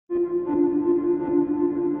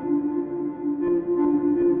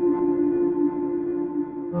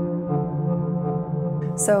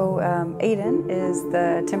Aden is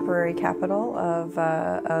the temporary capital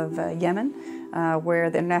of Yemen, where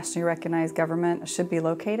the internationally recognized government should be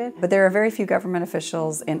located. But there are very few government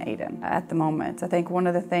officials in Aden at the moment. I think one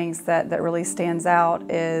of the things that really stands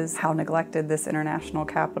out is how neglected this international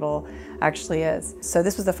capital actually is. So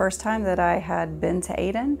this was the first time that I had been to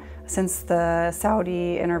Aden since the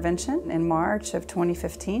Saudi intervention in March of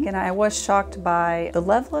 2015. And I was shocked by the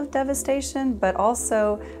level of devastation, but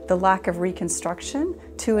also the lack of reconstruction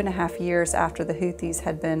 2.5 years after the Houthis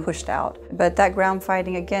had been pushed out. But that ground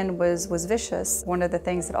fighting again was vicious. One of the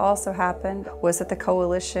things that also happened was that the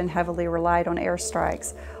coalition heavily relied on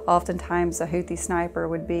airstrikes. Oftentimes a Houthi sniper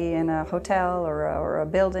would be in a hotel or a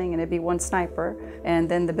building, and it'd be one sniper, and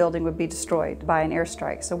then the building would be destroyed by an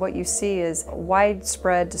airstrike. So what you see is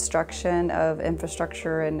widespread destruction of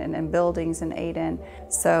infrastructure and buildings in Aden.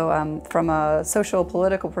 So from a social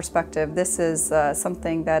political perspective, this is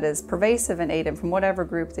something that is pervasive in Aden from whatever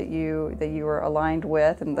group that you are aligned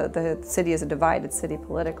with, and the city is a divided city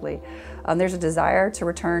politically. There's a desire to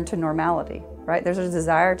return to normality. Right? There's a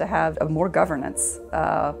desire to have more governance,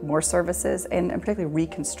 more services, and particularly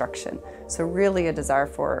reconstruction. So really a desire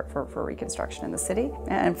for reconstruction in the city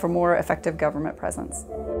and for more effective government presence.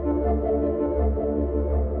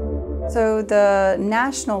 So the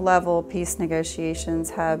national level peace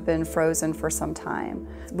negotiations have been frozen for some time.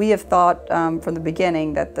 We have thought from the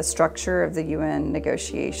beginning that the structure of the UN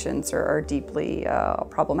negotiations are deeply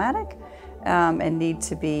problematic and need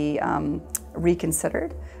to be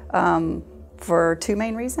reconsidered. For two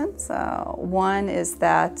main reasons. One is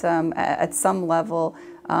that at some level,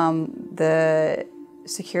 the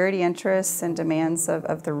security interests and demands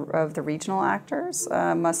of the regional actors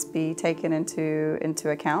must be taken into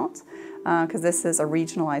account, because this is a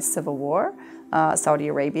regionalized civil war. Saudi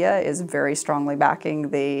Arabia is very strongly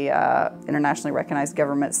backing the internationally recognized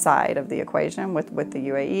government side of the equation with the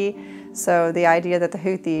UAE. So the idea that the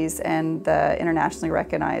Houthis and the internationally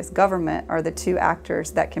recognized government are the two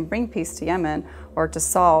actors that can bring peace to Yemen or to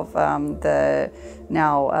solve the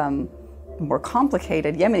now more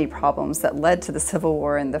complicated Yemeni problems that led to the civil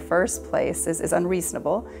war in the first place is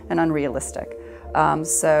unreasonable and unrealistic.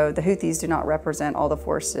 So the Houthis do not represent all the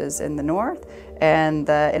forces in the north, and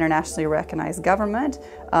the internationally recognized government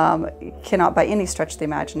cannot by any stretch of the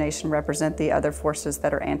imagination represent the other forces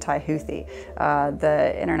that are anti-Houthi.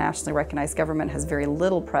 The internationally recognized government has very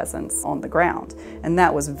little presence on the ground, and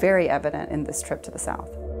that was very evident in this trip to the south.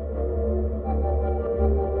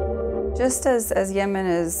 Just as Yemen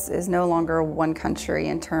is no longer one country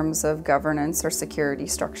in terms of governance or security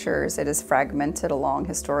structures, it is fragmented along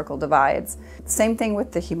historical divides. Same thing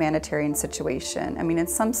with the humanitarian situation. I mean, in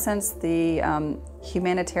some sense, the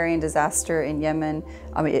humanitarian disaster in Yemen,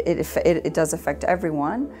 I mean, it does affect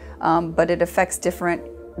everyone, but it affects different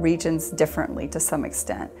regions differently to some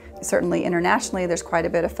extent. Certainly internationally, there's quite a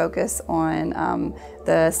bit of focus on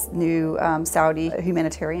the new Saudi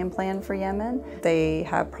humanitarian plan for Yemen. They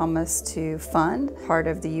have promised to fund part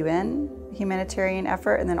of the UN humanitarian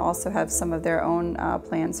effort and then also have some of their own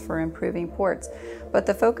plans for improving ports. But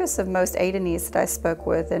the focus of most Adenese that I spoke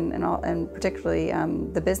with, and particularly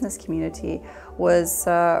the business community, was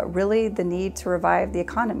really the need to revive the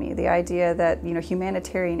economy. The idea that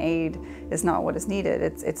humanitarian aid is not what is needed.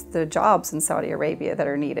 It's the jobs in Saudi Arabia that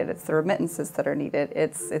are needed. It's the remittances that are needed.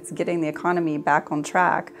 It's getting the economy back on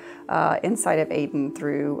track inside of Aden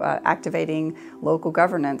through activating local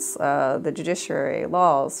governance, the judiciary,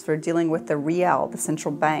 laws, for dealing with the rial, the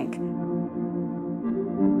central bank.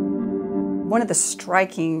 One of the most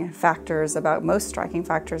striking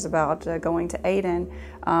factors about going to Aden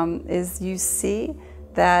is you see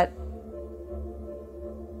that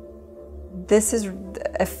this is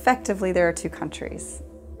effectively, there are two countries,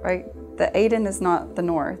 right? The Aden is not the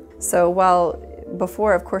north. So while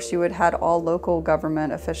before, of course, you would have had all local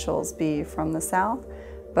government officials be from the south,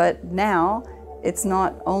 but now it's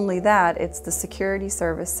not only that, it's the security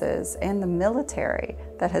services and the military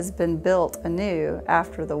that has been built anew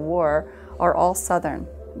after the war are all southern.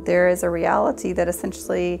 There is a reality that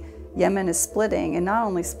essentially Yemen is splitting, and not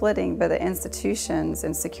only splitting, but the institutions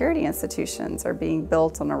and security institutions are being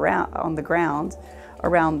built on the ground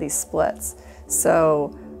around these splits.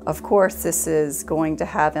 So, of course, this is going to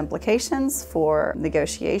have implications for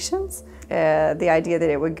negotiations. The idea that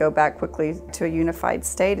it would go back quickly to a unified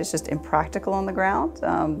state is just impractical on the ground.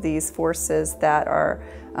 These forces that are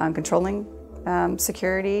controlling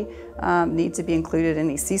security need to be included in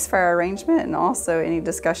any ceasefire arrangement and also any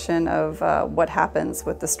discussion of what happens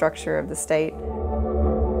with the structure of the state.